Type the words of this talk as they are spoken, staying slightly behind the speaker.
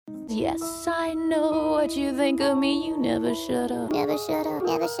Yes, I know what you think of me. You never shut up. Never shut up.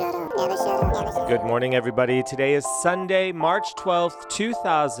 Never shut up. Never shut up. Never shut up. Good morning, everybody. Today is Sunday, March 12th,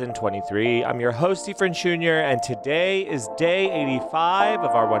 2023. I'm your host, Efren Jr., and today is day 85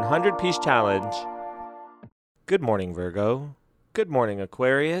 of our 100-piece challenge. Good morning, Virgo. Good morning,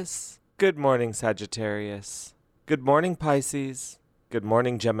 Aquarius. Good morning, Sagittarius. Good morning, Pisces. Good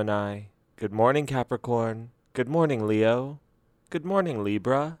morning, Gemini. Good morning, Capricorn. Good morning, Leo. Good morning,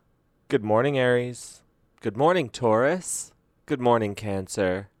 Libra. Good morning, Aries. Good morning, Taurus. Good morning,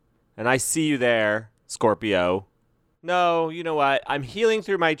 Cancer. And I see you there, Scorpio. No, you know what? I'm healing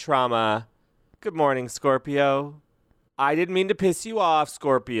through my trauma. Good morning, Scorpio. I didn't mean to piss you off,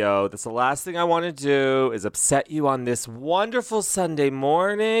 Scorpio. That's the last thing I want to do is upset you on this wonderful Sunday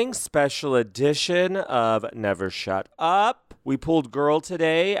morning special edition of Never Shut Up. We pulled Girl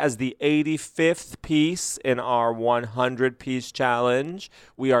today as the 85th piece in our 100-piece challenge.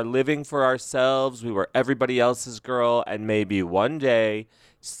 We are living for ourselves. We were everybody else's girl, and maybe one day,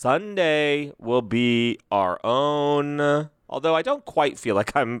 Sunday, will be our own. Although I don't quite feel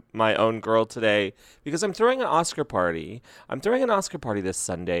like I'm my own girl today because I'm throwing an Oscar party. I'm throwing an Oscar party this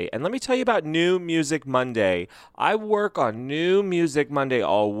Sunday. And let me tell you about New Music Monday. I work on New Music Monday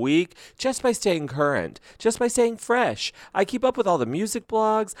all week just by staying current, just by staying fresh. I keep up with all the music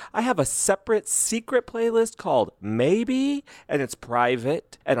blogs. I have a separate secret playlist called Maybe, and it's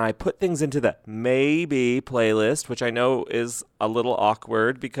private. And I put things into the Maybe playlist, which I know is a little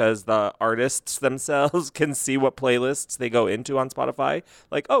awkward because the artists themselves can see what playlists they go into on Spotify.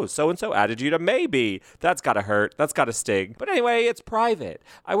 Like, oh, so-and-so added you to Maybe. That's gotta hurt. That's gotta sting. But anyway, it's private.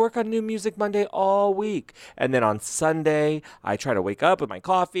 I work on New Music Monday all week. And then on Sunday, I try to wake up with my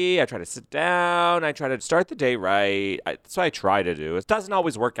coffee. I try to sit down. I try to start the day right. That's what I try to do. It doesn't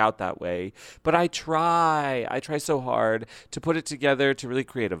always work out that way. But I try. I try so hard to put it together, to really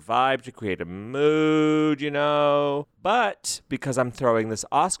create a vibe, to create a mood, you know. But because I'm throwing this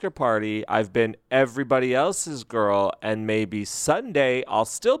Oscar party, I've been everybody else's girl, and maybe Sunday I'll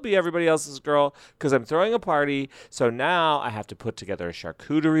still be everybody else's girl because I'm throwing a party. So now I have to put together a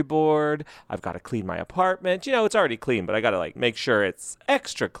charcuterie board. I've got to clean my apartment. You know, it's already clean, but I got to make sure it's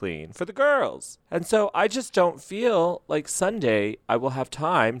extra clean for the girls. And so I just don't feel like Sunday I will have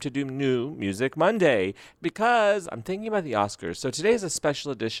time to do New Music Monday because I'm thinking about the Oscars. So today is a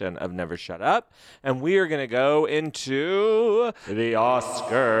special edition of Never Shut Up, and we are going to go into the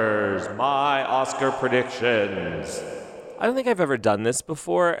Oscars, my Oscar predictions. I don't think I've ever done this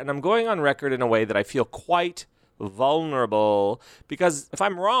before, and I'm going on record in a way that I feel quite vulnerable because if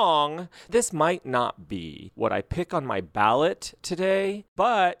I'm wrong, this might not be what I pick on my ballot today,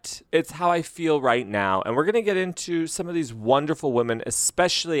 but it's how I feel right now. And we're going to get into some of these wonderful women,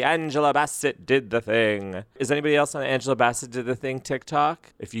 especially Angela Bassett did the thing. Is anybody else on Angela Bassett did the thing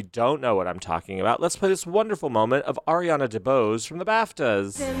TikTok? If you don't know what I'm talking about, let's play this wonderful moment of Ariana DeBose from the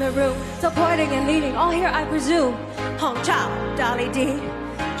BAFTAs. In the room, supporting and leading, all here I presume. Hong Chow, Dolly D,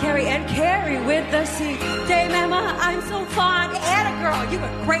 Carrie and Carrie with the C. Dame Emma, I'm so fond. Anna girl, you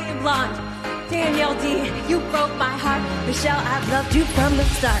were great and blonde. Danielle D, you broke my heart. Michelle, I've loved you from the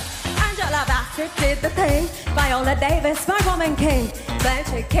start. Angela Bassett did the thing. Viola Davis, my woman king.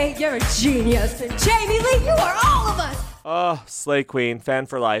 Blanche Kate, you're a genius. And Jamie Lee, you are all of us. Oh, Slay Queen, fan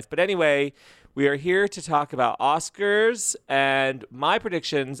for life. But anyway, we are here to talk about Oscars and my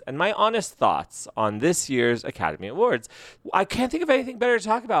predictions and my honest thoughts on this year's Academy Awards. I can't think of anything better to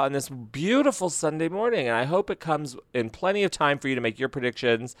talk about on this beautiful Sunday morning, and I hope it comes in plenty of time for you to make your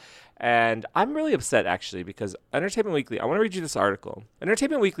predictions. And I'm really upset, actually, because Entertainment Weekly, I want to read you this article.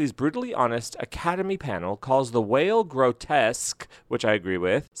 Entertainment Weekly's brutally honest Academy panel calls The Whale grotesque, which I agree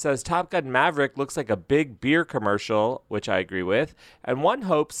with, says Top Gun Maverick looks like a big beer commercial, which I agree with, and one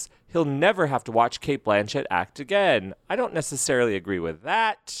hopes he'll never have to watch Cate Blanchett act again. I don't necessarily agree with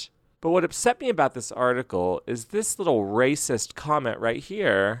that. But what upset me about this article is this little racist comment right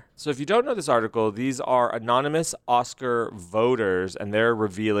here. So if you don't know this article, these are anonymous Oscar voters, and they're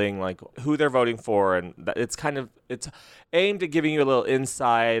revealing who they're voting for, and it's aimed at giving you a little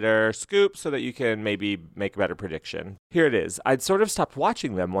insider scoop so that you can maybe make a better prediction. Here it is. I'd sort of stopped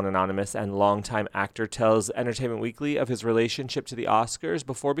watching them, one anonymous and longtime actor tells Entertainment Weekly of his relationship to the Oscars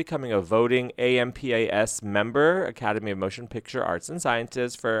before becoming a voting AMPAS member, Academy of Motion Picture Arts and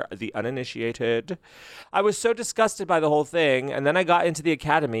Sciences for the uninitiated. I was so disgusted by the whole thing, and then I got into the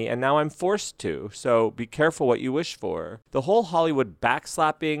Academy, and now I'm forced to, so be careful what you wish for. The whole Hollywood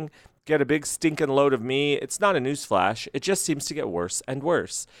backslapping, get a big stinking load of me. It's not a newsflash. It just seems to get worse and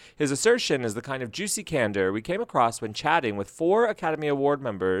worse. His assertion is the kind of juicy candor we came across when chatting with 4 Academy Award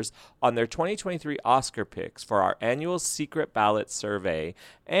members on their 2023 Oscar picks for our annual secret ballot survey.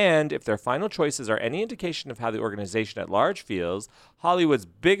 And if their final choices are any indication of how the organization at large feels, Hollywood's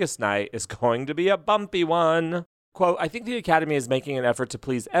biggest night is going to be a bumpy one. Quote, I think the Academy is making an effort to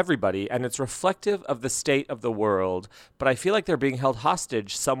please everybody, and it's reflective of the state of the world, but I feel like they're being held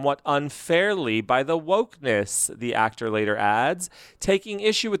hostage somewhat unfairly by the wokeness, the actor later adds, taking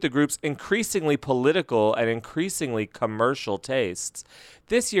issue with the group's increasingly political and increasingly commercial tastes.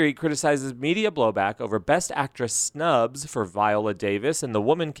 This year, he criticizes media blowback over Best Actress snubs for Viola Davis in The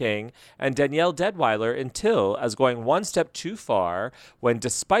Woman King and Danielle Deadwyler in Till as going one step too far when,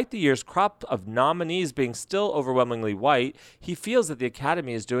 despite the year's crop of nominees being still overwhelmingly white, he feels that the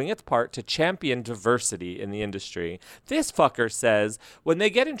Academy is doing its part to champion diversity in the industry. This fucker says when they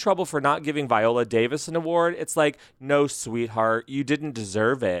get in trouble for not giving Viola Davis an award, it's like, no, sweetheart, you didn't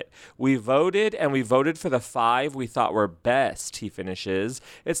deserve it. We voted, and we voted for the 5 we thought were best, he finishes.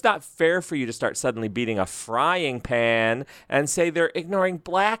 It's not fair for you to start suddenly beating a frying pan and say they're ignoring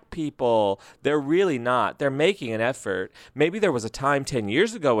black people. They're really not. They're making an effort. Maybe there was a time 10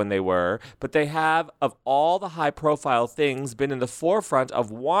 years ago when they were, but they have, of all the high-profile things, been in the forefront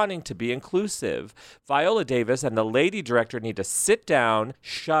of wanting to be inclusive. Viola Davis and the lady director need to sit down,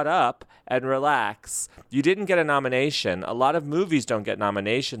 shut up, and relax. You didn't get a nomination. A lot of movies don't get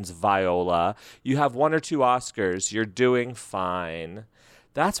nominations, Viola. You have 1 or 2 Oscars. You're doing fine.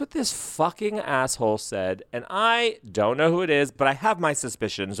 That's what this fucking asshole said, and I don't know who it is, but I have my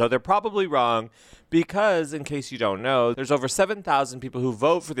suspicions, though they're probably wrong, because, in case you don't know, there's over 7,000 people who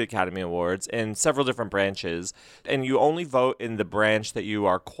vote for the Academy Awards in several different branches, and you only vote in the branch that you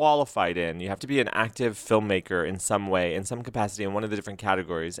are qualified in. You have to be an active filmmaker in some way, in some capacity, in one of the different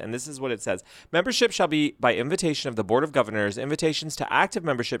categories, and this is what it says. Membership shall be by invitation of the Board of Governors. Invitations to active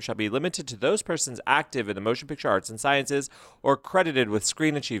membership shall be limited to those persons active in the motion picture arts and sciences or credited with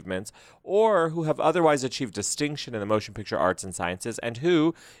screen achievements, or who have otherwise achieved distinction in the motion picture arts and sciences, and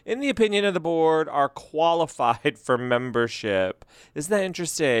who, in the opinion of the board, are qualified for membership. Isn't that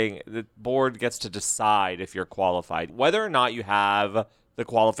interesting? The board gets to decide if you're qualified. Whether or not you have the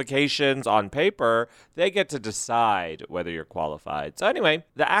qualifications on paper, they get to decide whether you're qualified. So anyway,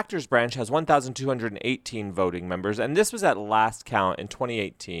 the actors branch has 1,218 voting members, and this was at last count in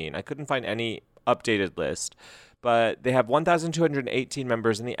 2018. I couldn't find any updated list, but they have 1,218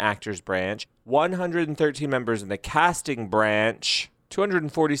 members in the actors branch, 113 members in the casting branch,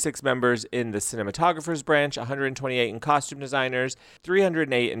 246 members in the cinematographers branch, 128 in costume designers,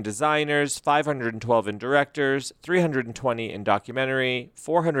 308 in designers, 512 in directors, 320 in documentary,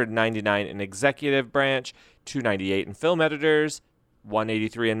 499 in executive branch, 298 in film editors,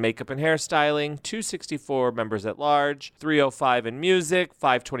 183 in makeup and hairstyling, 264 members at large, 305 in music,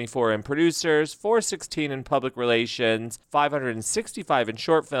 524 in producers, 416 in public relations, 565 in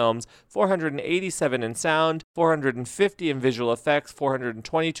short films, 487 in sound, 450 in visual effects,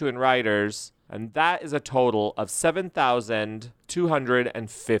 422 in writers, and that is a total of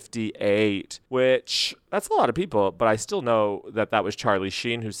 7,258, which, that's a lot of people, but I still know that that was Charlie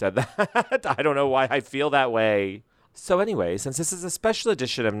Sheen who said that. I don't know why I feel that way. So anyway, since this is a special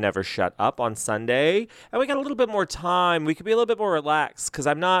edition of Never Shut Up on Sunday, and we got a little bit more time, we could be a little bit more relaxed because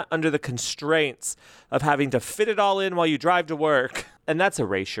I'm not under the constraints of having to fit it all in while you drive to work. And that's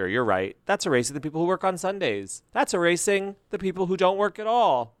erasure, you're right. That's erasing the people who work on Sundays. That's erasing the people who don't work at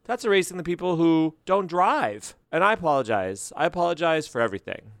all. That's erasing the people who don't drive. And I apologize. I apologize for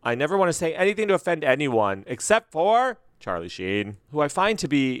everything. I never want to say anything to offend anyone except for Charlie Sheen, who I find to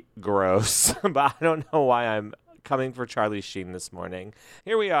be gross, but I don't know why I'm coming for Charlie Sheen this morning.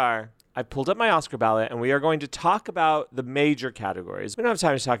 Here we are. I pulled up my Oscar ballot, and we are going to talk about the major categories. We don't have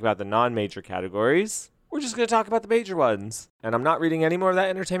time to talk about the non-major categories. We're just going to talk about the major ones. And I'm not reading any more of that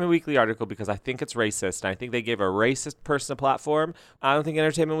Entertainment Weekly article because I think it's racist, and I think they gave a racist person a platform. I don't think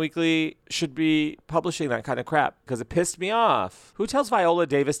Entertainment Weekly should be publishing that kind of crap because it pissed me off. Who tells Viola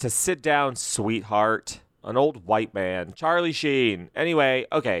Davis to sit down, sweetheart? An old white man. Charlie Sheen. Anyway,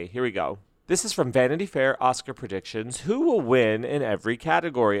 okay, here we go. This is from Vanity Fair Oscar predictions. Who will win in every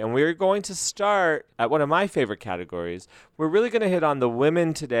category? And we're going to start at one of my favorite categories. We're really going to hit on the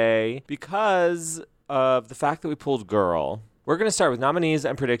women today because of the fact that we pulled girl. We're going to start with nominees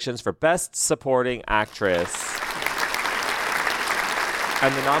and predictions for Best Supporting Actress.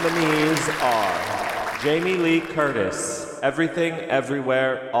 And the nominees are Jamie Lee Curtis, Everything,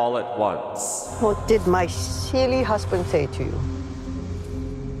 Everywhere, All at Once. What did my silly husband say to you?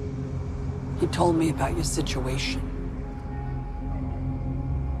 He told me about your situation.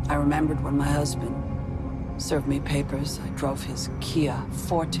 I remembered when my husband served me papers. I drove his Kia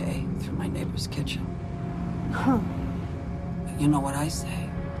Forte through my neighbor's kitchen. Huh. You know what I say?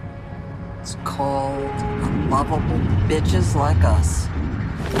 It's called unlovable bitches like us.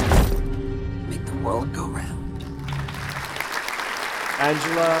 Make the world go round.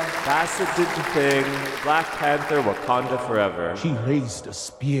 Angela Bassett did the thing. Black Panther, Wakanda forever. She raised a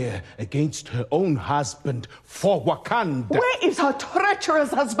spear against her own husband for Wakanda. Where is her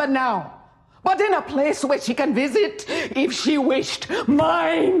treacherous husband now? But in a place where she can visit if she wished.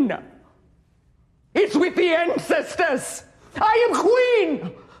 Mine! It's with the ancestors! I am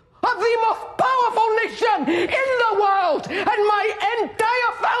queen of the most powerful nation in the world, and my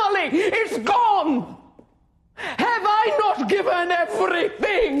entire family is gone! Have I not given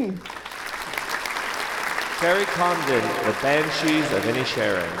everything? Kerry Condon, The Banshees of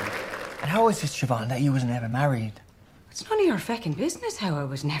Inisherin. And how is it, Siobhan, that you was never married? It's none of your feckin' business how I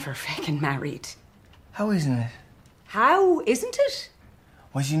was never feckin' married. How isn't it? How isn't it?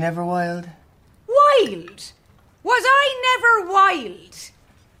 Was you never wild? Wild? Was I never wild?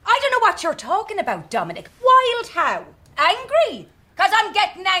 I don't know what you're talking about, Dominic. Wild how? Angry? 'Cause I'm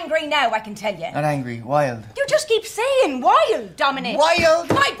getting angry now, I can tell you. Not angry, wild. You just keep saying wild, Dominic. Wild?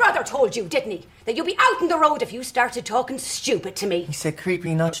 My brother told you, didn't he? That you'd be out on the road if you started talking stupid to me. He said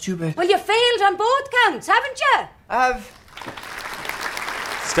creepy, not stupid. Well, you failed on both counts, haven't you? I have.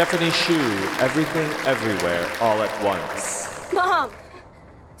 Stephanie Shu, Everything Everywhere All at Once. Mom!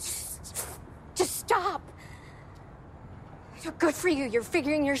 Just stop! You're good for you. You're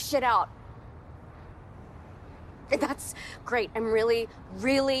figuring your shit out. That's great. I'm really,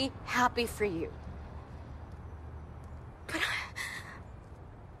 really happy for you. But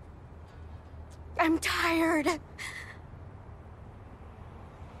I'm tired.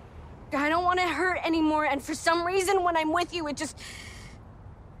 I don't want to hurt anymore, and for some reason when I'm with you, it just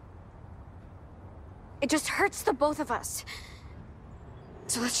hurts the both of us.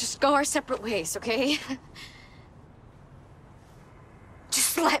 So let's just go our separate ways, okay?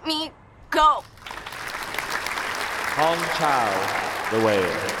 Just let me go. Hong Chow, The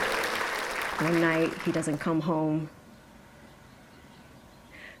Whale. One night, he doesn't come home.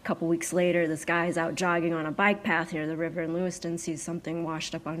 A couple weeks later, this guy's out jogging on a bike path near the river in Lewiston, sees something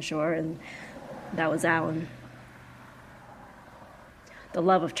washed up on shore, and that was Alan. The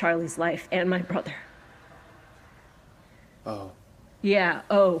love of Charlie's life and my brother. Oh. Yeah,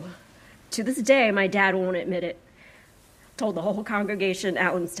 oh. To this day, my dad won't admit it. Told the whole congregation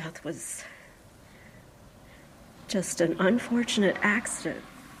Alan's death was just an unfortunate accident,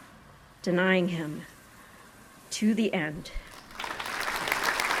 denying him to the end.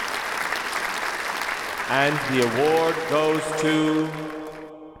 And the award goes to...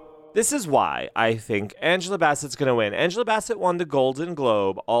 This is why I think Angela Bassett's going to win. Angela Bassett won the Golden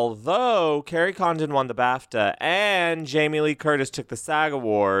Globe, although Kerry Condon won the BAFTA and Jamie Lee Curtis took the SAG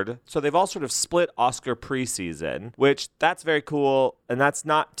Award. So they've all sort of split Oscar preseason, which that's very cool, and that's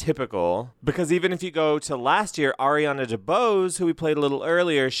not typical. Because even if you go to last year, Ariana DeBose, who we played a little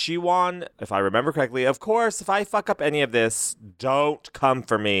earlier, she won, if I remember correctly. Of course, if I fuck up any of this, don't come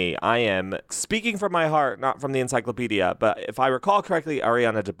for me. I am speaking from my heart, not from the encyclopedia. But if I recall correctly,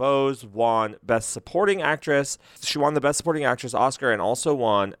 Ariana DeBose won Best Supporting Actress. She won the Best Supporting Actress Oscar and also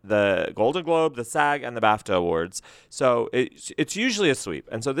won the Golden Globe, the SAG, and the BAFTA Awards. So it's usually a sweep.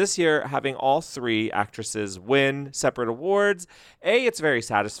 And so this year, having all three actresses win separate awards, it's very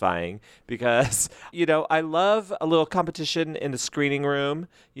satisfying because, I love a little competition in the screening room.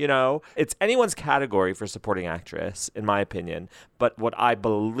 It's anyone's category for supporting actress, in my opinion. But what I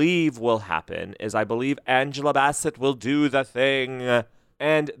believe will happen is I believe Angela Bassett will do the thing.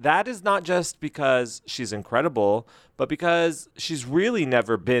 And that is not just because she's incredible, but because she's really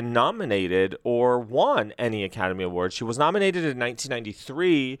never been nominated or won any Academy Award. She was nominated in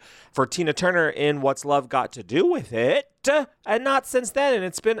 1993 for Tina Turner in What's Love Got to Do with It, and not since then. And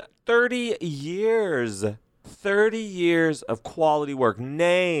it's been 30 years. 30 years of quality work.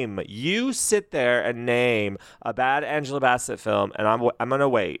 You sit there and name a bad Angela Bassett film, and I'm going to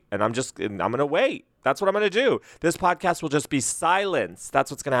wait. And I'm going to wait. That's what I'm going to do. This podcast will just be silence.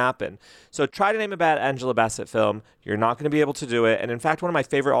 That's what's going to happen. So try to name a bad Angela Bassett film. You're not going to be able to do it. And in fact, one of my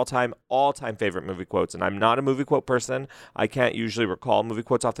favorite all-time favorite movie quotes, and I'm not a movie quote person. I can't usually recall movie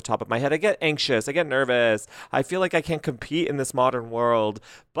quotes off the top of my head. I get anxious. I get nervous. I feel like I can't compete in this modern world.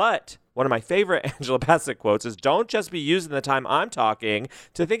 But one of my favorite Angela Bassett quotes is, don't just be using the time I'm talking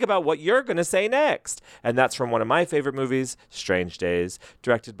to think about what you're going to say next. And that's from one of my favorite movies, Strange Days,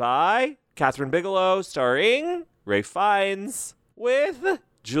 directed by Catherine Bigelow, starring Ralph Fiennes, with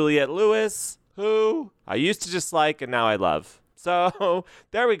Juliette Lewis, who I used to dislike and now I love. So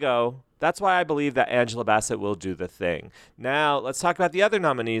there we go. That's why I believe that Angela Bassett will do the thing. Now, let's talk about the other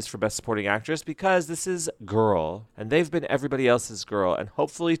nominees for Best Supporting Actress, because this is Girl, and they've been everybody else's girl, and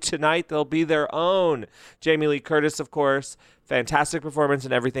hopefully tonight they'll be their own. Jamie Lee Curtis, of course, fantastic performance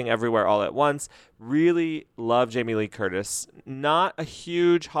in Everything Everywhere All at Once. Really love Jamie Lee Curtis. Not a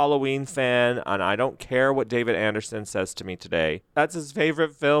huge Halloween fan, and I don't care what David Anderson says to me today. That's his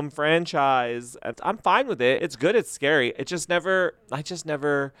favorite film franchise. I'm fine with it. It's good. It's scary. I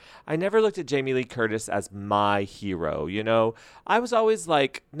never looked at Jamie Lee Curtis as my hero, you know? I was always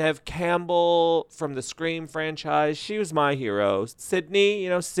like Neve Campbell from the Scream franchise. She was my hero.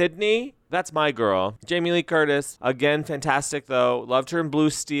 Sydney. That's my girl. Jamie Lee Curtis, again, fantastic though. Loved her in Blue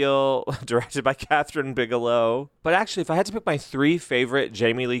Steel, directed by Catherine Bigelow. But actually, if I had to pick my 3 favorite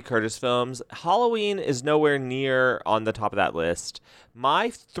Jamie Lee Curtis films, Halloween is nowhere near on the top of that list. My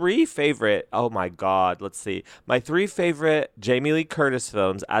 3 favorite, my 3 favorite Jamie Lee Curtis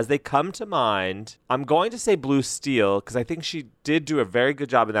films, as they come to mind, I'm going to say Blue Steel, because I think she did do a very good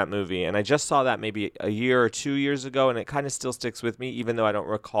job in that movie, and I just saw that maybe a year or 2 years ago, and it kind of still sticks with me, even though I don't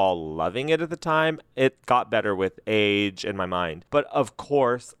recall loving it at the time. It got better with age in my mind. But of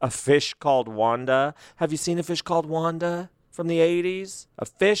course, A Fish Called Wanda. Have you seen A Fish Called Wanda? From the 80s, A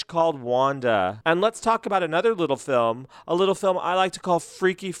Fish Called Wanda. And let's talk about another little film, a little film I like to call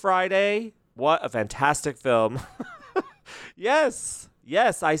Freaky Friday. What a fantastic film. Yes,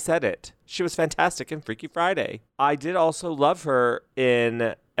 I said it. She was fantastic in Freaky Friday. I did also love her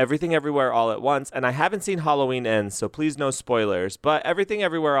in Everything Everywhere All at Once, and I haven't seen Halloween Ends, so please no spoilers, but Everything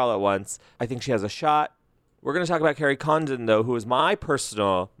Everywhere All at Once, I think she has a shot. We're going to talk about Carrie Condon, though, who is my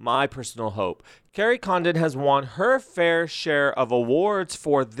personal hope. Carrie Condon has won her fair share of awards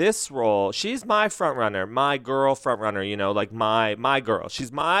for this role. She's my frontrunner, my girl frontrunner, you know, like my girl.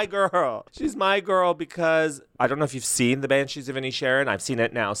 She's my girl. She's my girl because I don't know if you've seen The Banshees of Inisherin. I've seen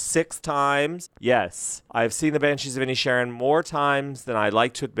it now 6 times. Yes, I've seen The Banshees of Inisherin more times than I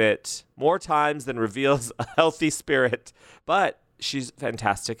like to admit, more times than reveals a healthy spirit. But she's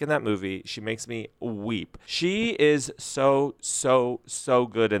fantastic in that movie. She makes me weep. She is so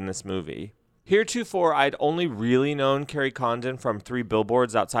good in this movie. Heretofore, I'd only really known Carrie Condon from 3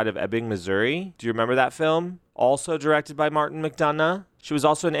 Billboards Outside of Ebbing, Missouri. Do you remember that film? Also directed by Martin McDonagh. She was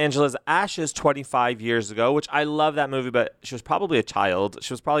also in Angela's Ashes 25 years ago, which I love that movie, but she was probably a child.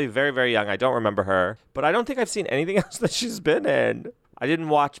 She was probably very, very young. I don't remember her. But I don't think I've seen anything else that she's been in. I didn't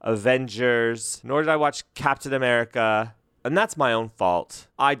watch Avengers, nor did I watch Captain America. And that's my own fault.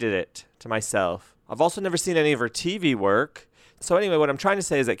 I did it to myself. I've also never seen any of her TV work. So anyway, what I'm trying to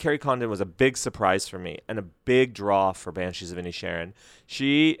say is that Carrie Condon was a big surprise for me and a big draw for Banshees of Inisherin.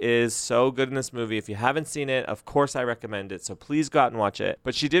 She is so good in this movie. If you haven't seen it, of course I recommend it. So please go out and watch it.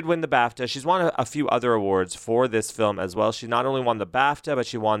 But she did win the BAFTA. She's won a few other awards for this film as well. She not only won the BAFTA, but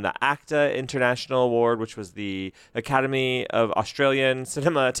she won the ACTA International Award, which was the Academy of Australian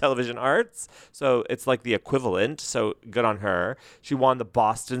Cinema Television Arts. So it's like the equivalent. So good on her. She won the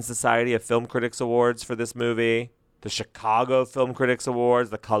Boston Society of Film Critics Awards for this movie, the Chicago Film Critics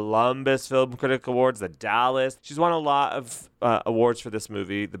Awards, the Columbus Film Critics Awards, the Dallas. She's won a lot of awards for this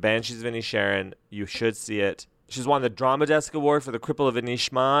movie. The Banshees of Inisherin, you should see it. She's won the Drama Desk Award for The Cripple of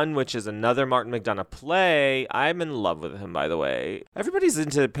Inishmaan, which is another Martin McDonagh play. I'm in love with him, by the way. Everybody's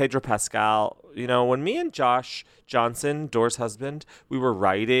into Pedro Pascal. You know, when me and Josh Johnson, Dora's husband, we were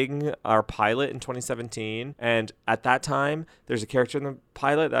writing our pilot in 2017, and at that time, there's a character in the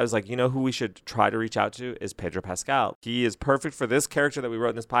pilot that I was like, you know who we should try to reach out to is Pedro Pascal. He is perfect for this character that we wrote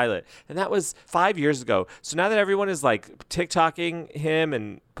in this pilot. And that was 5 years ago. So now that everyone is like TikToking him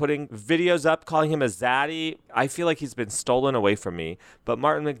and putting videos up, calling him a zaddy, I feel like he's been stolen away from me. But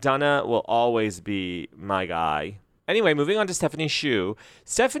Martin McDonagh will always be my guy. Anyway, moving on to Stephanie Hsu.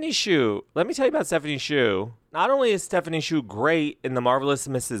 Stephanie Hsu, let me tell you about Stephanie Hsu. Not only is Stephanie Hsu great in The Marvelous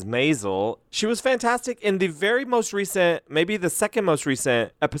Mrs. Maisel, she was fantastic in the very most recent, maybe the second most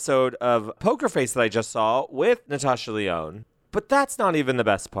recent episode of Poker Face that I just saw with Natasha Lyonne. But that's not even the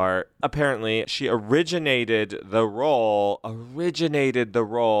best part. Apparently, she originated the role of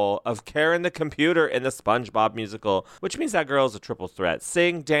Karen the computer in the SpongeBob musical, which means that girl is a triple threat.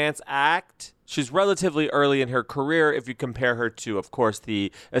 Sing, dance, act. She's relatively early in her career if you compare her to, of course,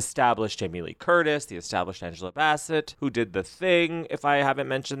 the established Jamie Lee Curtis, the established Angela Bassett, who did The Thing, if I haven't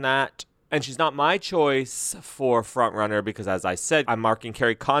mentioned that. And she's not my choice for frontrunner because, as I said, I'm marking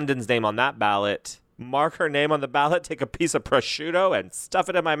Carrie Condon's name on that ballot. Mark her name on the ballot, take a piece of prosciutto and stuff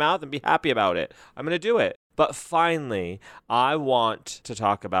it in my mouth and be happy about it. I'm going to do it. But finally, I want to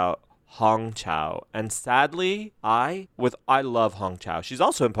talk about Hong Chau. And sadly, I love Hong Chau. She's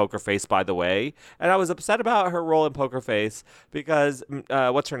also in Poker Face, by the way. And I was upset about her role in Poker Face because,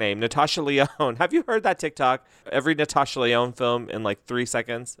 what's her name? Natasha Lyonne. Have you heard that TikTok? Every Natasha Lyonne film in like 3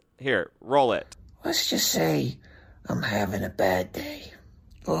 seconds. Here, roll it. Let's just say I'm having a bad day.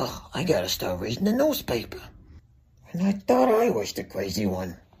 Oh, I gotta start reading the newspaper. And I thought I was the crazy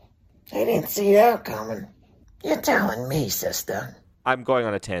one. I didn't see that coming. You're telling me, sister. I'm going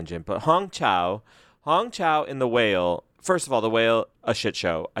on a tangent, but Hong Chau in The Whale, first of all, The Whale, a shit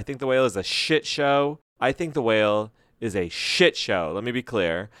show. I think The Whale is a shit show. I think The Whale is a shit show. Let me be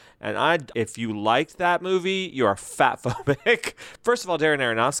clear. And if you liked that movie, you are fatphobic. First of all, Darren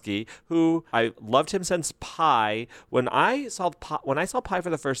Aronofsky, who I loved him since Pi. When I saw Pi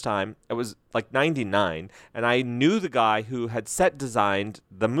for the first time, it was like 99, and I knew the guy who had set designed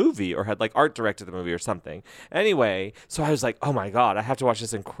the movie or had like art directed the movie or something. Anyway, so I was like, oh my God, I have to watch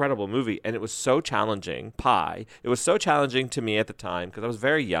this incredible movie. And it was so challenging, Pi. It was so challenging to me at the time because I was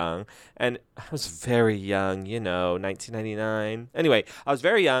very young. And I was very young, 1999. Anyway, I was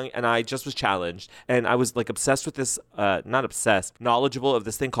very young and I just was challenged. And I was like obsessed with this, not obsessed, knowledgeable of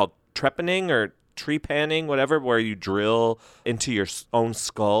this thing called trepanning or trepanning, whatever, where you drill into your own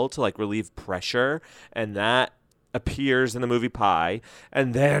skull to like relieve pressure. And that appears in the movie Pi.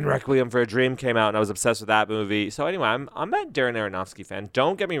 And then Requiem for a Dream came out and I was obsessed with that movie. So anyway, I'm a Darren Aronofsky fan.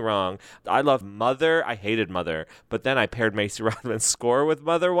 Don't get me wrong. I love Mother. I hated Mother. But then I paired Macy Rodman's score with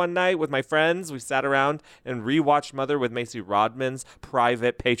Mother one night with my friends. We sat around and rewatched Mother with Macy Rodman's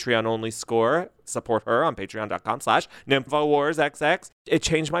private Patreon-only score. Support her on patreon.com/NymphoWarsXX. It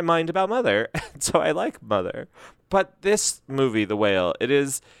changed my mind about Mother. So I like Mother. But this movie, The Whale, it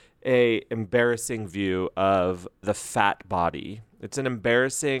is a embarrassing view of the fat body. It's an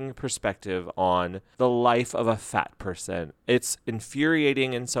embarrassing perspective on the life of a fat person. It's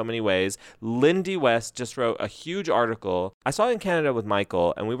infuriating in so many ways. Lindy West just wrote a huge article. I saw it in Canada with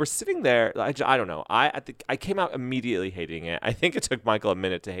Michael, and we were sitting there. I don't know. I came out immediately hating it. I think it took Michael a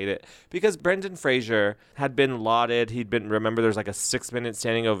minute to hate it because Brendan Fraser had been lauded. Remember, there's like a 6-minute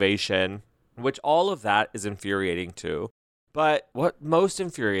standing ovation, which all of that is infuriating too. But what most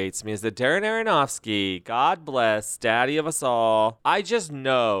infuriates me is that Darren Aronofsky, God bless, daddy of us all, I just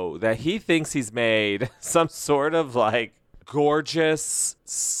know that he thinks he's made some sort of like gorgeous,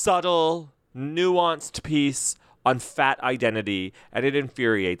 subtle, nuanced piece on fat identity, and it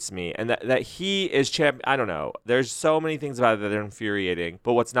infuriates me. And that he is I don't know. There's so many things about it that are infuriating,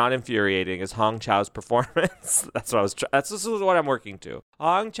 but what's not infuriating is Hong Chau's performance. This is what I'm working to.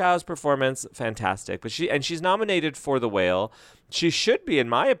 Hong Chau's performance, fantastic. But she's nominated for The Whale. She should be, in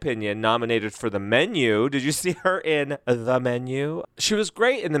my opinion, nominated for The Menu. Did you see her in The Menu? She was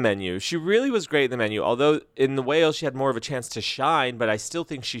great in The Menu. She really was great in The Menu. Although in The Whale, she had more of a chance to shine, but I still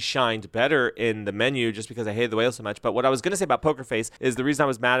think she shined better in The Menu just because I hated The Whale so much. But what I was going to say about Poker Face is the reason I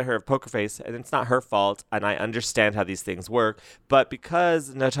was mad at her of Poker Face, and it's not her fault, and I understand how these things work, but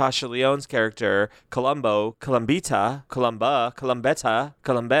because Natasha Lyonne's character, Columbette,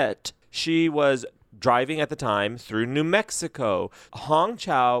 she was driving at the time through New Mexico. Hong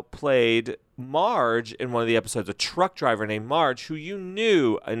Chau played Marge in one of the episodes, a truck driver named Marge, who you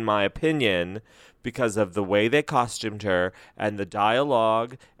knew, in my opinion, because of the way they costumed her and the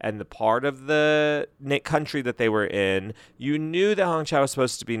dialogue and the part of the country that they were in, you knew that Hong Chau was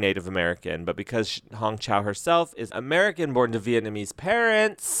supposed to be Native American. But because Hong Chau herself is American, born to Vietnamese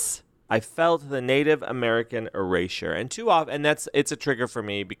parents, I felt the Native American erasure. And too often, it's a trigger for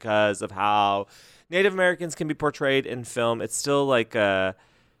me because of how Native Americans can be portrayed in film. It's still like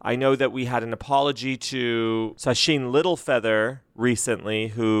I know that we had an apology to Sacheen Littlefeather recently,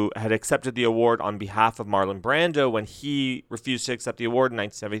 who had accepted the award on behalf of Marlon Brando when he refused to accept the award in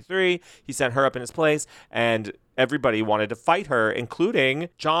 1973. He sent her up in his place, and everybody wanted to fight her, including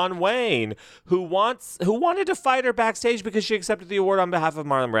John Wayne, who wanted to fight her backstage because she accepted the award on behalf of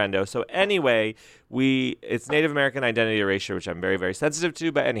Marlon Brando. So anyway, it's Native American identity erasure, which I'm very, very sensitive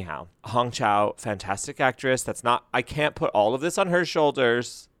to. But anyhow, Hong Chau, fantastic actress. I can't put all of this on her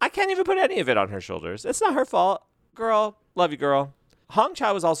shoulders. I can't even put any of it on her shoulders. It's not her fault. Girl, love you, girl. Hong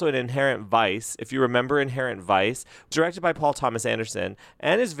Chau was also in Inherent Vice, if you remember Inherent Vice, directed by Paul Thomas Anderson,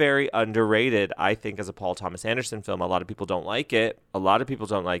 and is very underrated, I think, as a Paul Thomas Anderson film. A lot of people don't like it.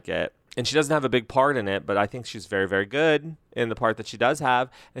 And she doesn't have a big part in it, but I think she's very, very good in the part that she does have.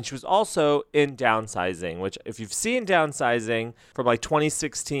 And she was also in Downsizing, which if you've seen Downsizing from like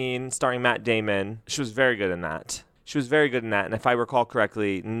 2016, starring Matt Damon, she was very good in that. And if I recall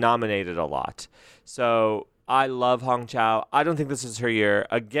correctly, nominated a lot. So I love Hong Chow. I don't think this is her year.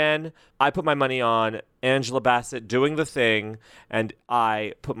 Again, I put my money on Angela Bassett doing The Thing, and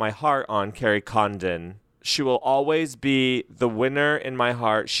I put my heart on Carrie Condon. She will always be the winner in my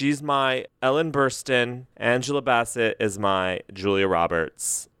heart. She's my Ellen Burstyn. Angela Bassett is my Julia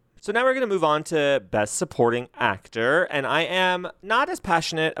Roberts. So now we're going to move on to Best Supporting Actor, and I am not as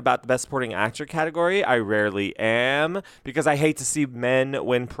passionate about the Best Supporting Actor category. I rarely am, because I hate to see men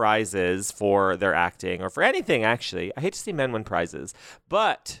win prizes for their acting, or for anything, actually. I hate to see men win prizes.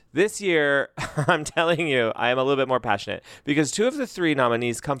 But this year, I'm telling you, I am a little bit more passionate, because 2 of the 3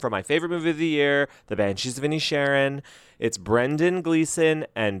 nominees come from my favorite movie of the year, The Banshees of Inisherin. It's Brendan Gleeson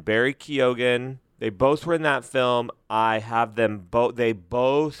and Barry Keoghan. They both were in that film. I have them both. They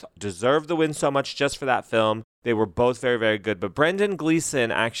both deserve the win so much just for that film. They were both very, very good. But Brendan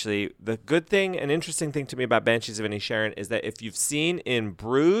Gleeson, actually, the good thing and interesting thing to me about Banshees of Inisherin is that if you've seen In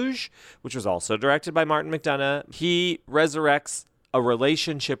Bruges, which was also directed by Martin McDonagh, he resurrects a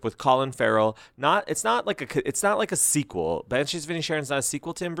relationship with Colin Farrell. It's not like a sequel. Banshees of Inisherin is not a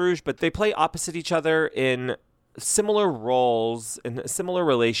sequel to In Bruges, but they play opposite each other in similar roles and a similar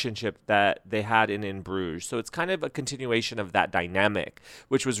relationship that they had in Bruges. So it's kind of a continuation of that dynamic,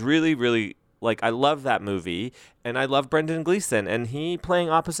 which was really, really, I love that movie, and I love Brendan Gleeson, and he playing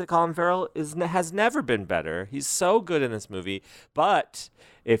opposite Colin Farrell has never been better. He's so good in this movie. But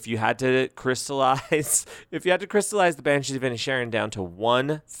if you had to crystallize the Banshees of Inisherin down to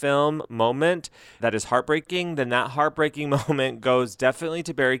one film moment that is heartbreaking, then that heartbreaking moment goes definitely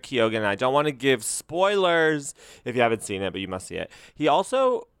to Barry Keoghan. I don't want to give spoilers if you haven't seen it, but you must see it.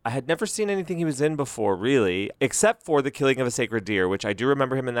 I had never seen anything he was in before, really, except for The Killing of a Sacred Deer, which I do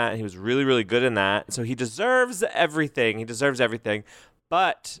remember him in that, and he was really, really good in that. So he deserves everything.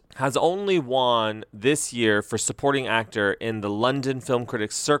 But has only won this year for supporting actor in the London Film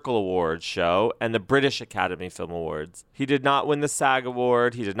Critics Circle Awards show and the British Academy Film Awards. He did not win the SAG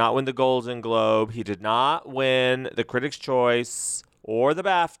Award. He did not win the Golden Globe. He did not win the Critics' Choice or the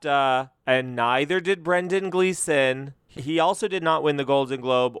BAFTA, and neither did Brendan Gleeson. He also did not win the Golden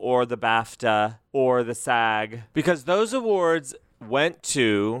Globe or the BAFTA or the SAG, because those awards went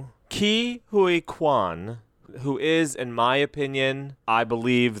to Ke Huy Quan, who is, in my opinion, I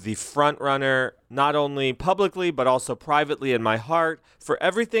believe the front runner, not only publicly, but also privately in my heart, for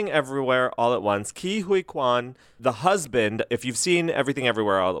Everything Everywhere All at Once. Ke Huy Quan, the husband, if you've seen Everything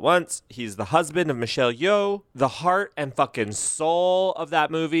Everywhere All at Once, he's the husband of Michelle Yeoh, the heart and fucking soul of that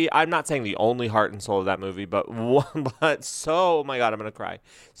movie. I'm not saying the only heart and soul of that movie, but oh my God, I'm going to cry.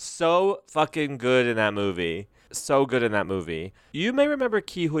 So fucking good in that movie. So good in that movie. You may remember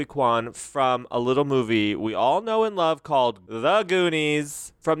Ke Huy Quan from a little movie we all know and love called The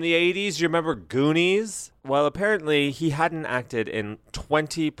Goonies. From the 80s, you remember Goonies? Well, apparently he hadn't acted in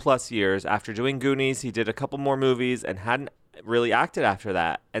 20 plus years. After doing Goonies, he did a couple more movies and hadn't really acted after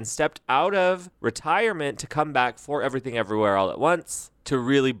that, and stepped out of retirement to come back for Everything Everywhere All at Once to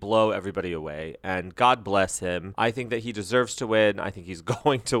really blow everybody away. And God bless him. I think that he deserves to win. I think he's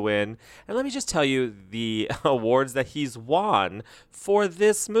going to win. And let me just tell you the awards that he's won for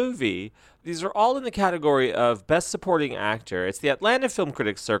this movie. These are all in the category of Best Supporting Actor. It's the Atlanta Film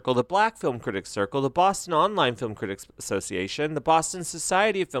Critics Circle, the Black Film Critics Circle, the Boston Online Film Critics Association, the Boston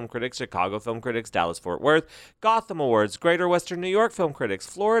Society of Film Critics, Chicago Film Critics, Dallas-Fort Worth, Gotham Awards, Greater Western New York Film Critics,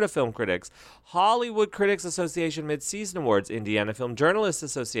 Florida Film Critics, Hollywood Critics Association Mid-Season Awards, Indiana Film Journalists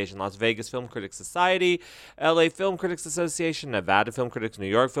Association, Las Vegas Film Critics Society, LA Film Critics Association, Nevada Film Critics, New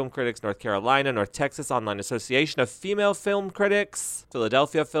York Film Critics, North Carolina, North Texas Online Association of Female Film Critics,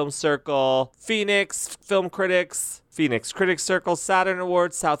 Philadelphia Film Circle, Phoenix Film Critics, Phoenix Critics Circle, Saturn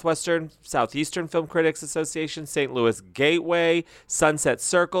Awards, Southeastern Film Critics Association, St. Louis Gateway, Sunset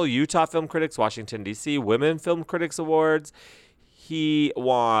Circle, Utah Film Critics, Washington, D.C., Women Film Critics Awards. He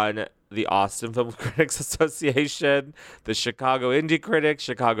won the Austin Film Critics Association, the Chicago Indie Critics,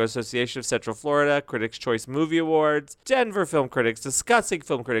 Chicago Association of Central Florida, Critics' Choice Movie Awards, Denver Film Critics, Discussing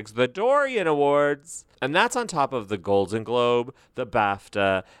Film Critics, the Dorian Awards, and that's on top of the Golden Globe, the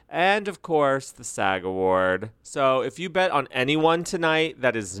BAFTA, and of course the SAG Award. So if you bet on anyone tonight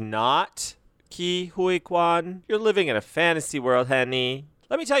that is not Ke Huy Quan, you're living in a fantasy world, honey.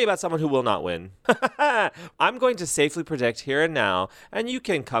 Let me tell you about someone who will not win. I'm going to safely predict here and now, and you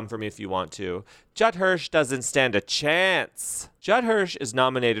can come for me if you want to. Judd Hirsch doesn't stand a chance. Judd Hirsch is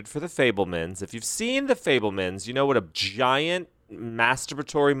nominated for The Fabelmans. If you've seen The Fabelmans, you know what a giant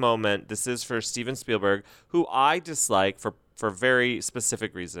masturbatory moment this is for Steven Spielberg, who I dislike for very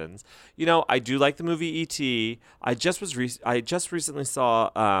specific reasons. You know, I do like the movie E.T. I just recently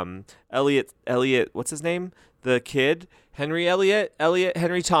saw Elliot, what's his name? The kid, Henry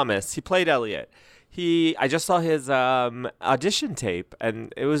Thomas. He played Elliot. I just saw his audition tape,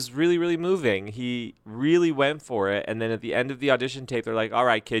 and it was really, really moving. He really went for it, and then at the end of the audition tape, they're like, all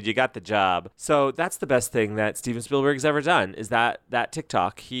right, kid, you got the job. So that's the best thing that Steven Spielberg's ever done, is that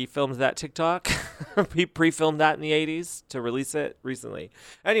TikTok. He filmed that TikTok. He pre-filmed that in the 80s to release it recently.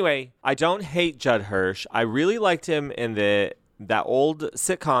 Anyway, I don't hate Judd Hirsch. I really liked him in that old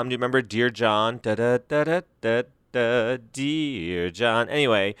sitcom. Do you remember Dear John? Da-da-da-da-da. Dear John.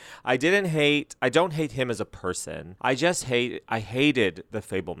 Anyway, I don't hate him as a person. I hated The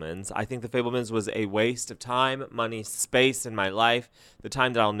Fabelmans. I think The Fabelmans was a waste of time, money, space in my life. The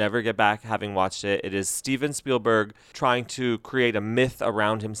time that I'll never get back having watched it. It is Steven Spielberg trying to create a myth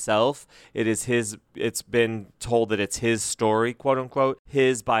around himself. It's been told that it's his story, quote unquote.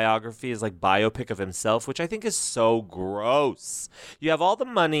 His biography is like biopic of himself, which I think is so gross. You have all the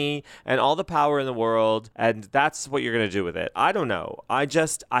money and all the power in the world, and that's what you're going to do with it. I don't know. I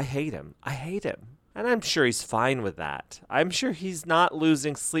hate him. I hate him. And I'm sure he's fine with that. I'm sure he's not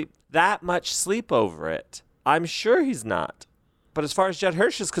losing that much sleep over it. I'm sure he's not. But as far as Judd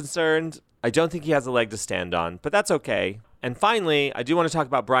Hirsch is concerned, I don't think he has a leg to stand on, but that's okay. And finally, I do want to talk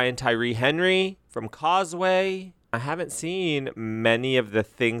about Brian Tyree Henry from Causeway. I haven't seen many of the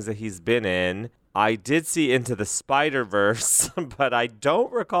things that he's been in. I did see Into the Spider-Verse, but I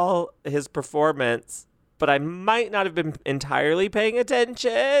don't recall his performance. But I might not have been entirely paying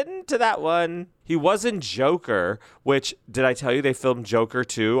attention to that one. He was in Joker, which, did I tell you they filmed Joker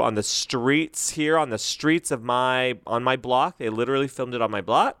 2 on the streets here, on the streets on my block? They literally filmed it on my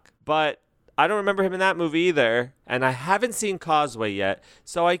block. But I don't remember him in that movie either. And I haven't seen Causeway yet,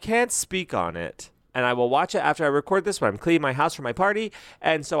 so I can't speak on it. And I will watch it after I record this when I'm cleaning my house for my party.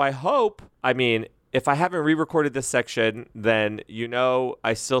 And so I hope, if I haven't re-recorded this section, then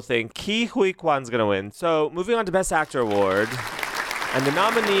I still think Ke Huy Quan's going to win. So moving on to Best Actor Award. And the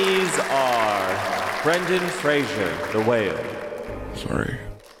nominees are Brendan Fraser, The Whale. Sorry.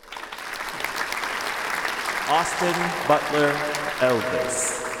 Austin Butler,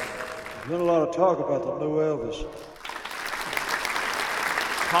 Elvis. There's been a lot of talk about the new Elvis.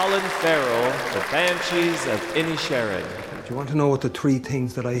 Colin Farrell, The Banshees of Inisherin. Do you want to know what the 3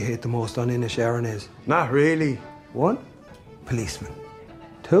 things that I hate the most on Inisherin is? Not really. 1, policemen.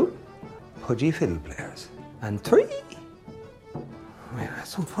 2, pudgy fiddle players. And 3, that's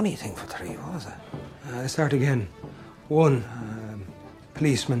some funny thing for 3, what was it? Start again. 1,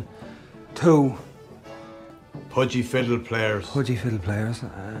 policemen. 2, Pudgy fiddle players. Pudgy fiddle players.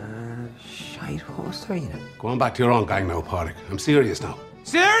 Shite, what was 3 then? Go on back to your own gang now, Pádraig. I'm serious now.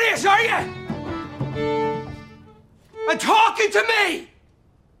 Serious, are you? And talking to me?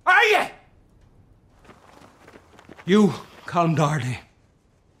 Are you? You, Colm Darley.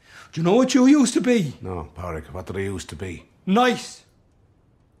 Do you know what you used to be? No, Pádraig, what did I used to be? Nice.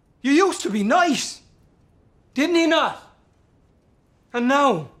 You used to be nice. Didn't you not? And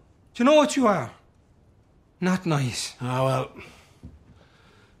now, do you know what you are? Not nice. Ah, well,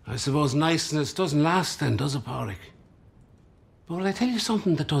 I suppose niceness doesn't last then, does it, Pádraig? But will I tell you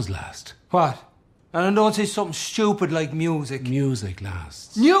something that does last? What? And don't say something stupid like music. Music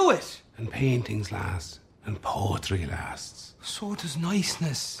lasts. Knew it! And paintings last. And poetry lasts. So does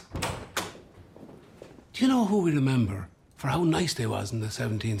niceness. Do you know who we remember for how nice they was in the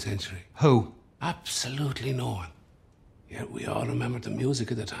 17th century? Who? Absolutely no one. Yet we all remember the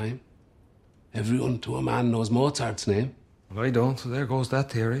music of the time. Everyone to a man knows Mozart's name. Well, I don't, so there goes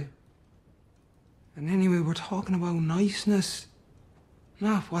that theory. And anyway, we're talking about niceness.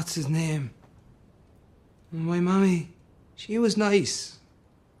 Not what's his name. And my mommy, she was nice.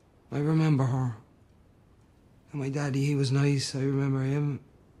 I remember her. And my daddy, he was nice. I remember him.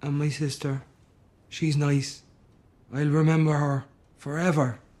 And my sister, she's nice. I'll remember her.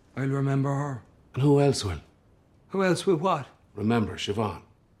 Forever, I'll remember her. And who else will? Who else will what? Remember Siobhan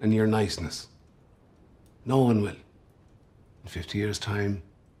and your niceness. No one will. In 50 years' time,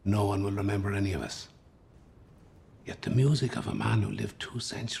 no one will remember any of us. Yet the music of a man who lived 2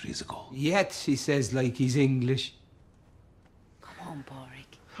 centuries ago. Yet, he says like he's English. Come on,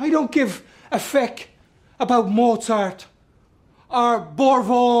 Pádraig. I don't give a feck about Mozart or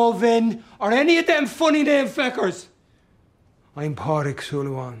Beethoven or any of them funny name feckers. I'm Pádraig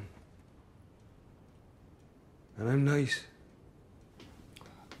Suliwan. And I'm nice.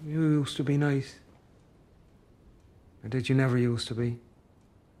 You used to be nice. Or did you never used to be?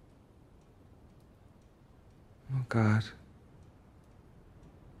 Oh, God.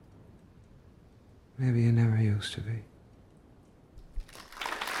 Maybe you never used to be.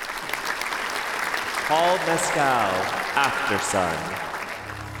 Paul Mescal, After Sun.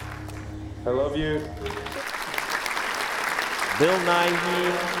 I love you. Bill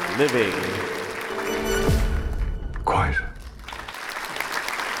Nighy, Living.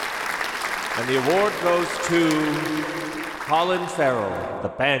 And the award goes to Colin Farrell, The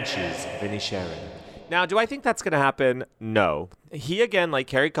Banshees of Inisherin. Now, do I think that's going to happen? No. He, again, like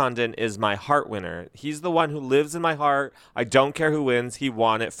Kerry Condon, is my heart winner. He's the one who lives in my heart. I don't care who wins. He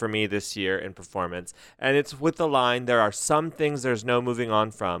won it for me this year in performance. And it's with the line, there are some things there's no moving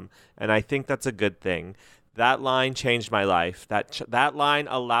on from. And I think that's a good thing. That line changed my life. That line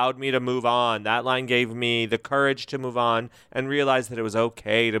allowed me to move on. That line gave me the courage to move on and realize that it was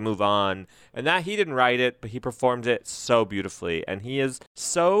okay to move on. And that he didn't write it, but he performed it so beautifully. And he is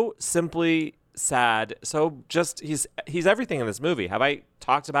so simply sad. So just he's everything in this movie. Have I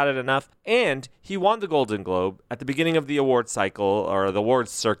talked about it enough? And he won the Golden Globe at the beginning of the award cycle or the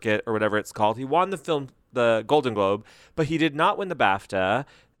awards circuit or whatever it's called. He won the Golden Globe, but he did not win the BAFTA.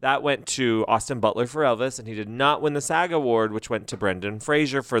 That went to Austin Butler for Elvis, and he did not win the SAG Award, which went to Brendan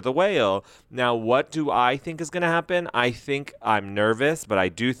Fraser for The Whale. Now, what do I think is going to happen? I think I'm nervous, but I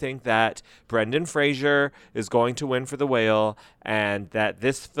do think that Brendan Fraser is going to win for The Whale, and that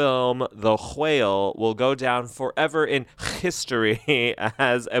this film, The Whale, will go down forever in history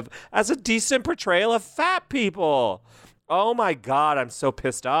as a decent portrayal of fat people. Oh my God, I'm so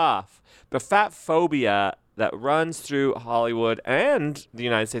pissed off. The fat phobia that runs through Hollywood and the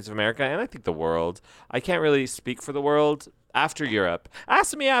United States of America, and I think the world. I can't really speak for the world. After Europe.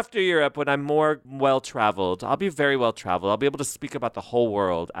 Ask me after Europe when I'm more well-traveled. I'll be very well-traveled. I'll be able to speak about the whole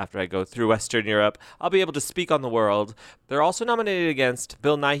world after I go through Western Europe. I'll be able to speak on the world. They're also nominated against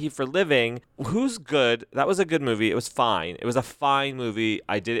Bill Nighy for Living, who's good. That was a good movie. It was fine. It was a fine movie.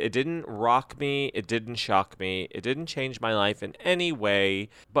 It didn't rock me. It didn't shock me. It didn't change my life in any way.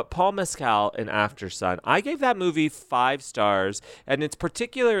 But Paul Mescal in Aftersun, I gave that movie 5 stars, and it's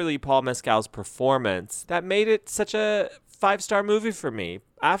particularly Paul Mescal's performance that made it such a 5-star movie for me.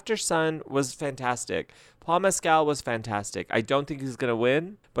 Aftersun was fantastic. Paul Mescal was fantastic. I don't think he's going to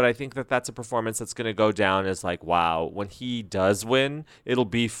win, but I think that that's a performance that's going to go down as like, wow, when he does win, it'll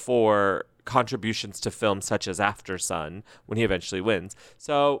be for contributions to films such as Aftersun when he eventually wins.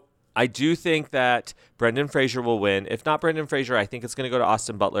 So I do think that Brendan Fraser will win. If not Brendan Fraser, I think it's going to go to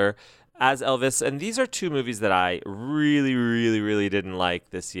Austin Butler as Elvis. And these are 2 movies that I really, really, really didn't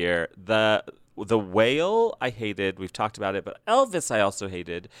like this year. The Whale, I hated. We've talked about it. But Elvis, I also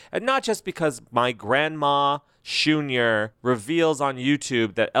hated. And not just because my grandma, Junior, reveals on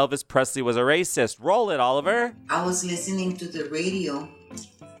YouTube that Elvis Presley was a racist. Roll it, Oliver. I was listening to the radio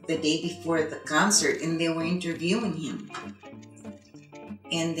the day before the concert, and they were interviewing him.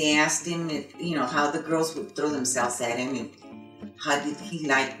 And they asked him, how the girls would throw themselves at him, and how did he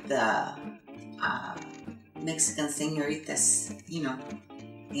like the Mexican señoritas,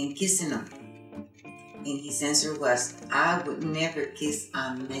 and kissing them. And his answer was, I would never kiss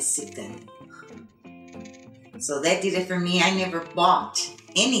a Mexican. So that did it for me. I never bought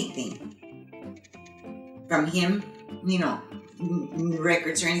anything from him,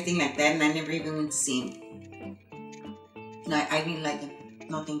 records or anything like that. And I never even went to see him. No, I didn't like him.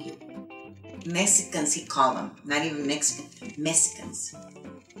 No, thank you. Mexicans, he called them. Not even Mexican. Mexicans.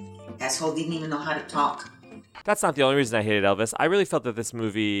 Asshole didn't even know how to talk. That's not the only reason I hated Elvis. I really felt that this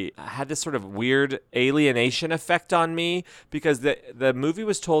movie had this sort of weird alienation effect on me because the movie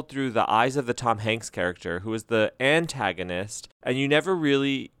was told through the eyes of the Tom Hanks character, who was the antagonist, and you never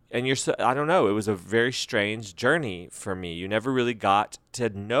really, I don't know, it was a very strange journey for me. You never really got to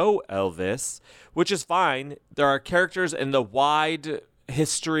know Elvis, which is fine. There are characters in the wide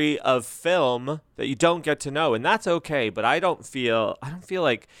history of film that you don't get to know, and that's okay, but I don't feel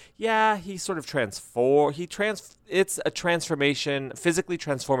like, yeah, he sort of it's a transformation, physically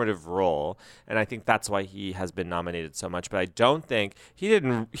transformative role, and I think that's why he has been nominated so much. But I don't think he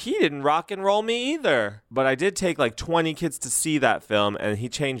didn't rock and roll me either. But I did take like 20 kids to see that film, and he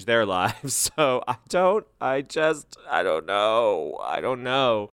changed their lives. So I don't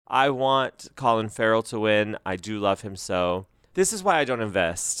know. I want Colin Farrell to win. I do love him so. This is why I don't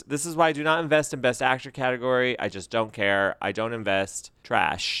invest. This is why I do not invest in Best Actor category. I just don't care. I don't invest.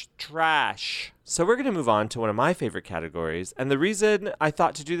 Trash. So we're going to move on to one of my favorite categories. And the reason I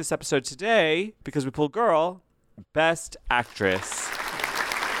thought to do this episode today, because we pulled girl, Best Actress.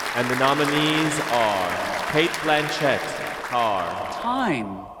 And the nominees are Cate Blanchett, Tar.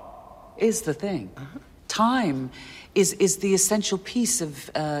 Time is the thing. Time is the essential piece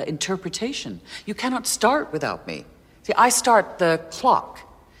of interpretation. You cannot start without me. See, I start the clock.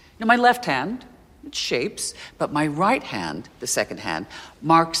 My left hand, it shapes, but my right hand, the second hand,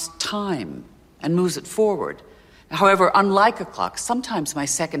 marks time and moves it forward. However, unlike a clock, sometimes my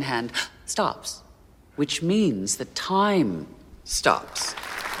second hand stops, which means that time stops.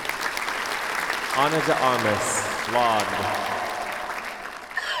 Ana de Armas, blonde.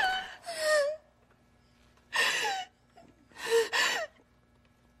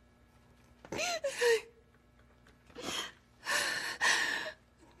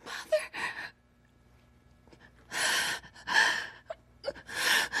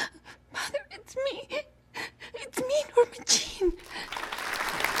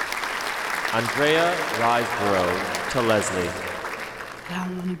 Andrea Riseborough to Leslie. I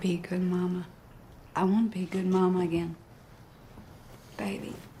want to be a good mama. I want to be a good mama again.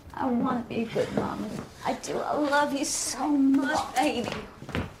 Baby, I want to be a good mama. I do. I love you so much, baby.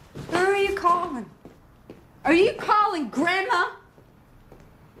 Who are you calling? Are you calling Grandma?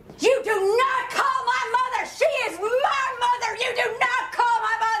 You do not call my mother! She is my mother! You do not call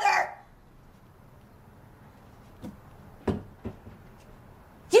my mother!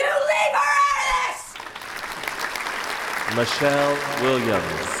 You leave her out of this! Michelle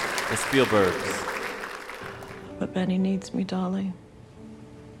Williams, the Spielbergs. But Benny needs me, Dolly.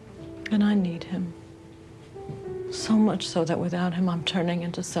 And I need him. So much so that without him, I'm turning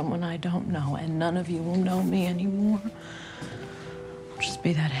into someone I don't know, and none of you will know me anymore. I'll just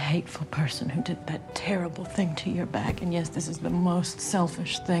be that hateful person who did that terrible thing to your back. And yes, this is the most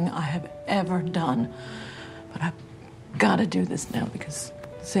selfish thing I have ever done. But I've got to do this now because,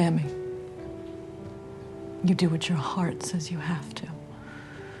 Sammy, you do what your heart says you have to.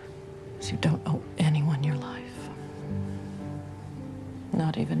 Because you don't owe anyone your life.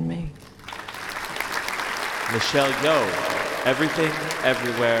 Not even me. Michelle Yeoh, Everything,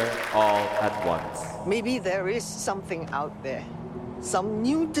 Everywhere, All at Once. Maybe there is something out there, some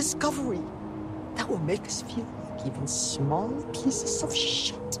new discovery that will make us feel like even small pieces of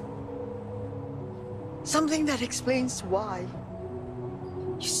shit. Something that explains why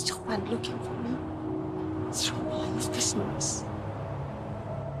you still went looking for me through all of this noise.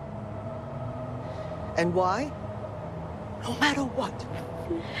 And why? No matter what,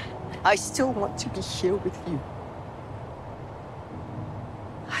 I still want to be here with you.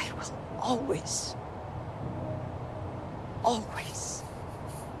 I will always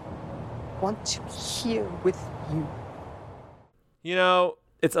want to be here with you. You know,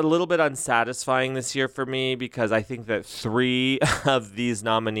 it's a little bit unsatisfying this year for me because I think that 3 of these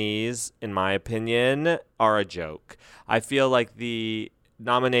nominees, in my opinion, are a joke. I feel like the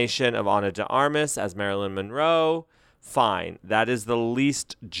nomination of Ana de Armas as Marilyn Monroe, fine. That is the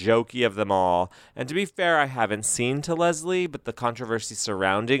least jokey of them all. And to be fair, I haven't seen To Leslie, but the controversy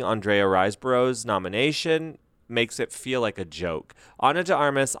surrounding Andrea Riseborough's nomination makes it feel like a joke. Ana de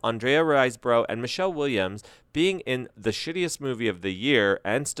Armas, Andrea Riseborough, and Michelle Williams being in the shittiest movie of the year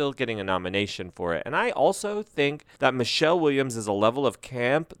and still getting a nomination for it. And I also think that Michelle Williams is a level of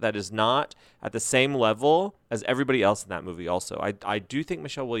camp that is not at the same level as everybody else in that movie also. I do think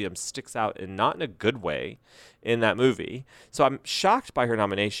Michelle Williams sticks out, and not in a good way, in that movie. So I'm shocked by her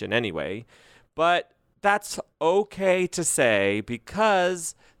nomination anyway. But that's okay to say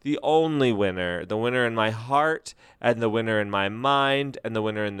because the only winner, the winner in my heart and the winner in my mind and the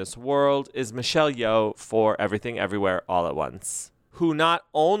winner in this world is Michelle Yeoh for Everything Everywhere All at Once, who not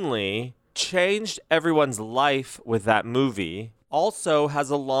only changed everyone's life with that movie, also has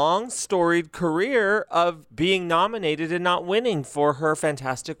a long storied career of being nominated and not winning for her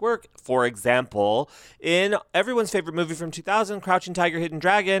fantastic work. For example, in everyone's favorite movie from 2000, Crouching Tiger, Hidden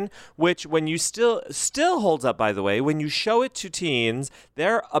Dragon, which when you still holds up, by the way, when you show it to teens,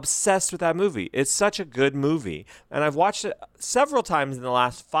 they're obsessed with that movie. It's such a good movie. And I've watched it several times in the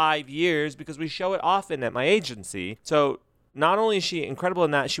last 5 years because we show it often at my agency. So not only is she incredible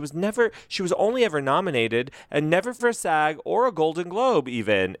in that, she was only ever nominated and never for a SAG or a Golden Globe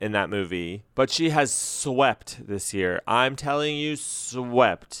even in that movie. But she has swept this year. I'm telling you,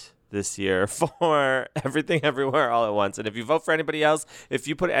 swept this year for Everything Everywhere All at Once. And if you vote for anybody else, if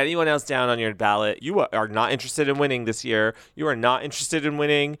you put anyone else down on your ballot, you are not interested in winning this year. You are not interested in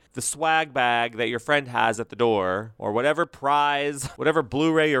winning the swag bag that your friend has at the door, or whatever prize, whatever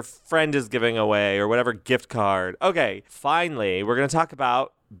Blu-ray your friend is giving away, or whatever gift card. Okay, finally, we're going to talk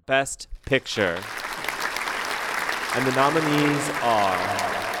about Best Picture. And the nominees are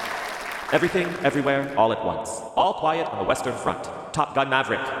Everything, Everywhere, All at Once, All Quiet on the Western Front, Top Gun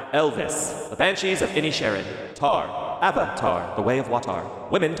Maverick, Elvis, The Banshees of Inisherin, Tar, Avatar, The Way of Water,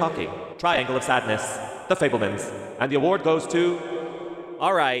 Women Talking, Triangle of Sadness, The Fablemans, and the award goes to...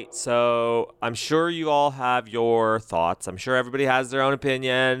 All right, so I'm sure you all have your thoughts. I'm sure everybody has their own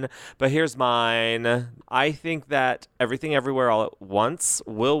opinion, but here's mine. I think that Everything Everywhere All at Once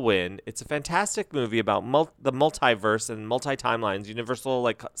will win. It's a fantastic movie about the multiverse and multi-timelines, universal,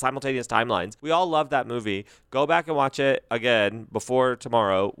 simultaneous timelines. We all love that movie. Go back and watch it again before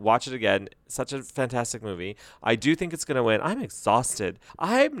tomorrow. Watch it again. Such a fantastic movie. I do think it's going to win. I'm exhausted.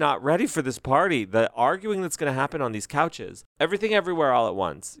 I'm not ready for this party. The arguing that's going to happen on these couches. Everything Everywhere All at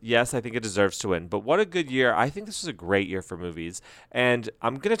Once. Yes, I think it deserves to win. But what a good year. I think this was a great year for movies. And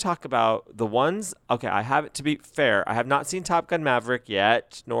I'm going to talk about the ones. Okay, to be fair, I have not seen Top Gun Maverick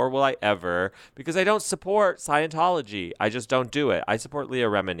yet, nor will I ever, because I don't support Scientology. I just don't do it. I support Leah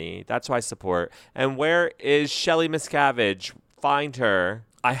Remini. That's who I support. And where is Shelley Miscavige? Find her.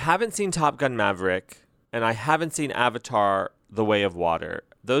 I haven't seen Top Gun Maverick, and I haven't seen Avatar: The Way of Water.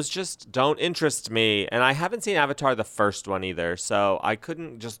 Those just don't interest me, and I haven't seen Avatar the first one either, so I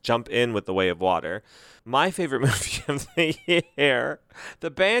couldn't just jump in with The Way of Water. My favorite movie of the year,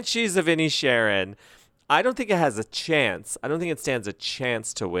 The Banshees of Inisherin. I don't think it has a chance. I don't think it stands a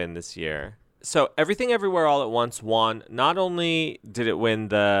chance to win this year. So Everything Everywhere All at Once won. Not only did it win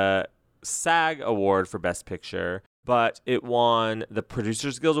the SAG Award for Best Picture, but it won the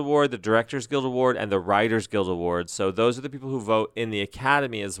Producers Guild Award, the Directors Guild Award, and the Writers Guild Award. So those are the people who vote in the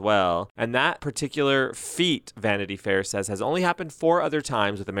Academy as well. And that particular feat, Vanity Fair says, has only happened 4 other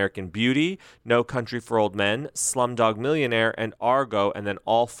times with American Beauty, No Country for Old Men, Slumdog Millionaire, and Argo. And then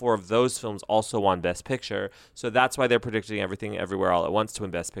all 4 of those films also won Best Picture. So that's why they're predicting Everything Everywhere All at Once to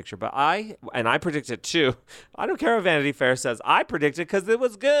win Best Picture. But I predict it too. I don't care what Vanity Fair says. I predict it because it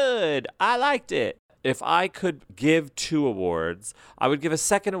was good. I liked it. If I could give 2 awards, I would give a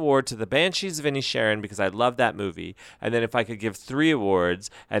second award to The Banshees of Inisherin because I love that movie. And then if I could give 3 awards,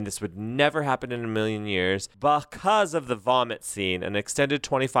 and this would never happen in a million years, because of the vomit scene, an extended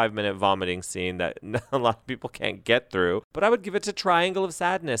 25-minute vomiting scene that a lot of people can't get through, but I would give it to Triangle of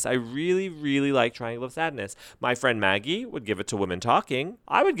Sadness. I really, really like Triangle of Sadness. My friend Maggie would give it to Women Talking.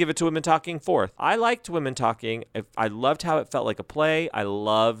 I would give it to Women Talking 4th. I liked Women Talking. I loved how it felt like a play. I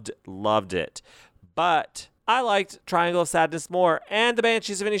loved it. But I liked Triangle of Sadness more, and The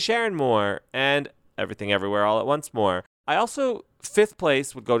Banshees of Inisherin more, and Everything Everywhere All at Once more. I also, 5th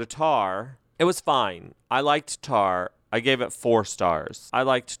place would go to Tar. It was fine. I liked Tar. I gave it 4 stars. I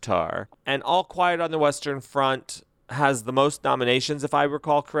liked Tar. And All Quiet on the Western Front has the most nominations, if I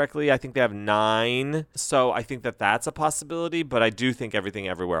recall correctly. I think they have 9. So I think that that's a possibility, but I do think Everything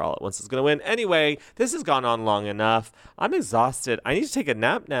Everywhere All at Once is going to win. Anyway, this has gone on long enough. I'm exhausted. I need to take a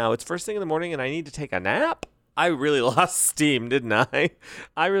nap now. It's first thing in the morning and I need to take a nap. I really lost steam, didn't I?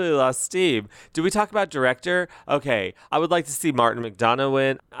 I really lost steam. Did we talk about director? Okay, I would like to see Martin McDonagh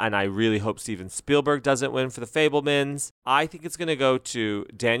win, and I really hope Steven Spielberg doesn't win for The Fabelmans. I think it's going to go to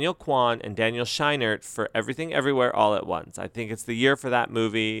Daniel Kwan and Daniel Scheinert for Everything Everywhere All at Once. I think it's the year for that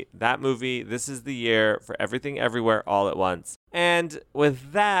movie. This is the year for Everything Everywhere All at Once. And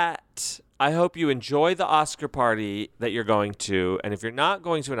with that, I hope you enjoy the Oscar party that you're going to. And if you're not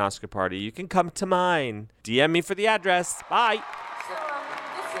going to an Oscar party, you can come to mine. DM me for the address. Bye. So,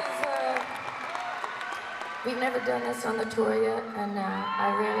 we've never done this on the tour yet, and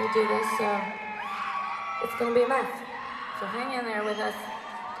I rarely do this, so it's going to be a mess. So hang in there with us.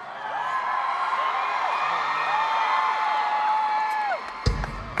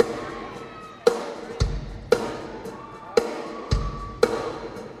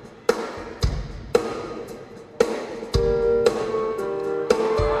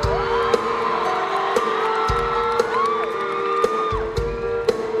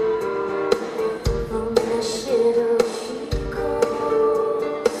 She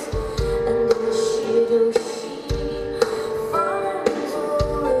finds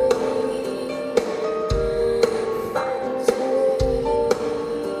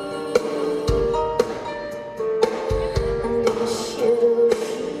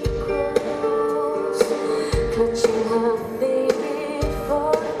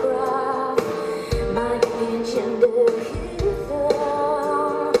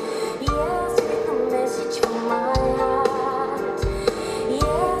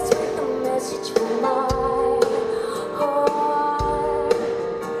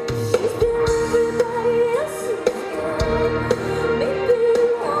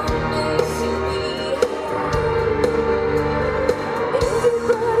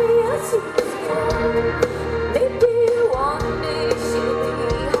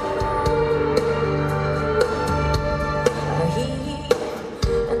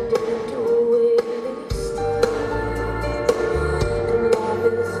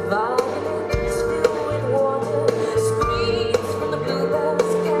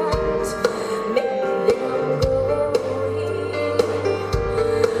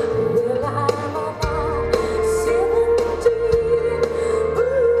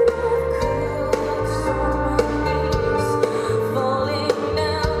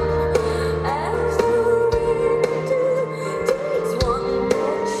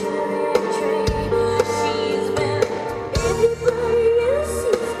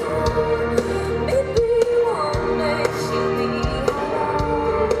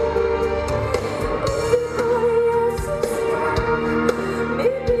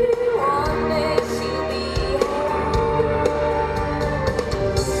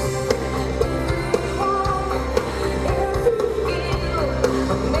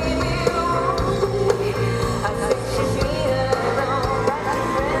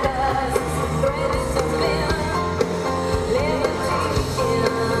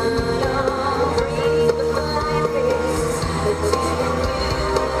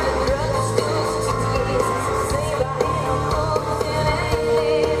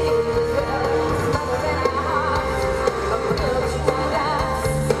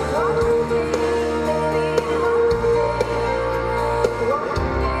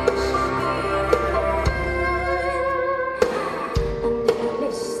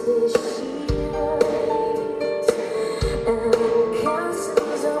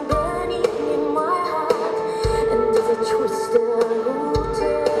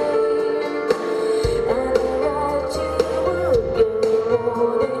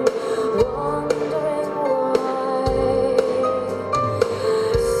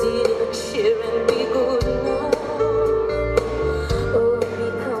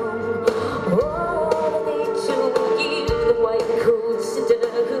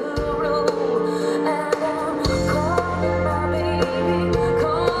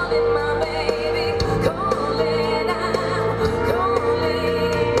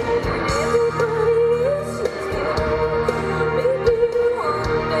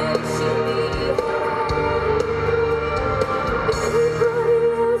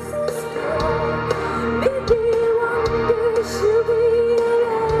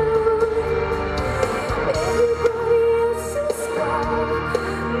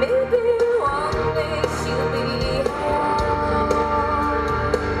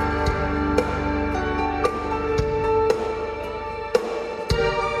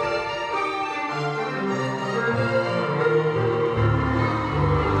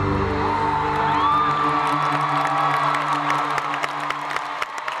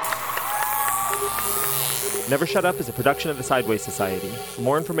Never Shut Up is a production of the Sideways Society. For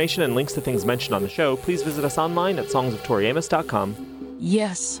more information and links to things mentioned on the show, please visit us online at songsoftoriamos.com.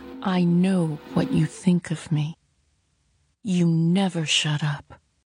 Yes, I know what you think of me. You never shut up.